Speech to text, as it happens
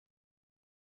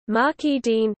Mark E.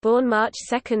 Dean, born March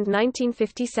 2,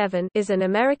 1957, is an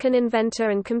American inventor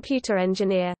and computer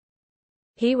engineer.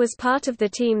 He was part of the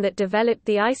team that developed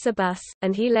the ISA bus,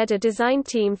 and he led a design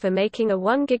team for making a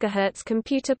 1 GHz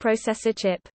computer processor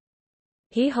chip.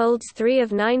 He holds 3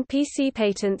 of 9 PC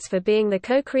patents for being the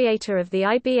co-creator of the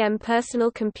IBM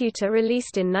personal computer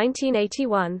released in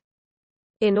 1981.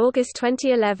 In August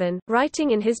 2011,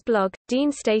 writing in his blog,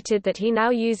 Dean stated that he now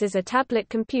uses a tablet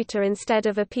computer instead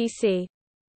of a PC.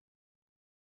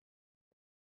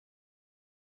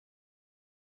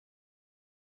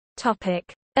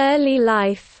 Early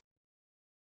life.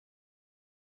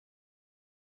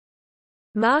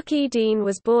 Mark E. Dean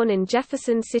was born in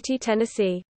Jefferson City,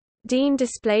 Tennessee. Dean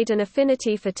displayed an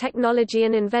affinity for technology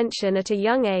and invention at a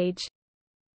young age.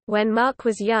 When Mark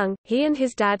was young, he and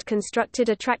his dad constructed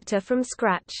a tractor from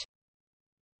scratch.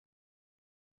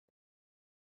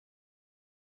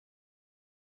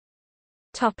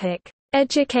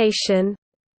 Education.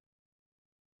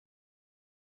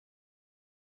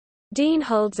 Dean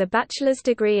holds a bachelor's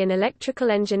degree in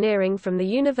electrical engineering from the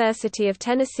University of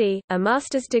Tennessee, a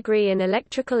master's degree in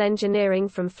electrical engineering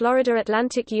from Florida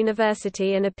Atlantic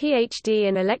University and a Ph.D.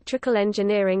 in electrical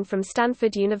engineering from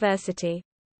Stanford University.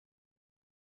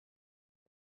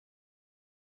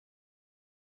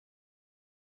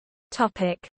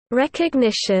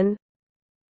 Recognition.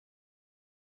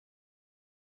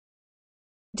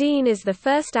 Dean is the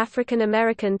first African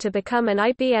American to become an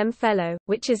IBM Fellow,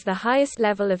 which is the highest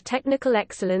level of technical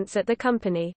excellence at the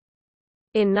company.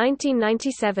 In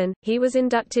 1997, he was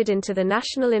inducted into the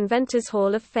National Inventors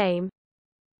Hall of Fame.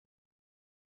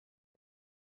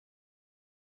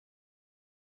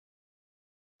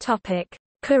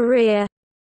 Career.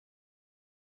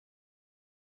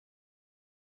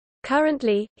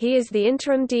 Currently, he is the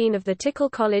interim dean of the Tickle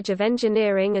College of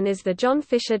Engineering and is the John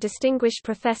Fisher Distinguished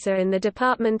Professor in the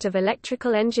Department of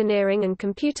Electrical Engineering and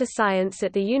Computer Science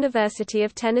at the University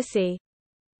of Tennessee.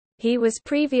 He was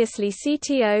previously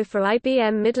CTO for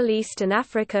IBM Middle East and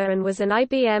Africa and was an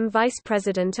IBM vice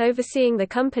president overseeing the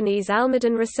company's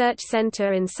Almaden Research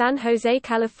Center in San Jose,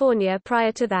 California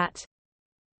prior to that.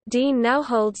 Dean now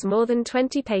holds more than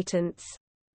 20 patents.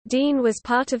 Dean was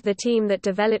part of the team that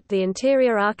developed the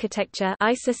interior architecture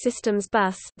ISA systems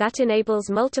bus that enables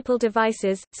multiple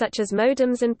devices, such as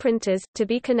modems and printers, to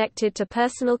be connected to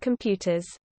personal computers.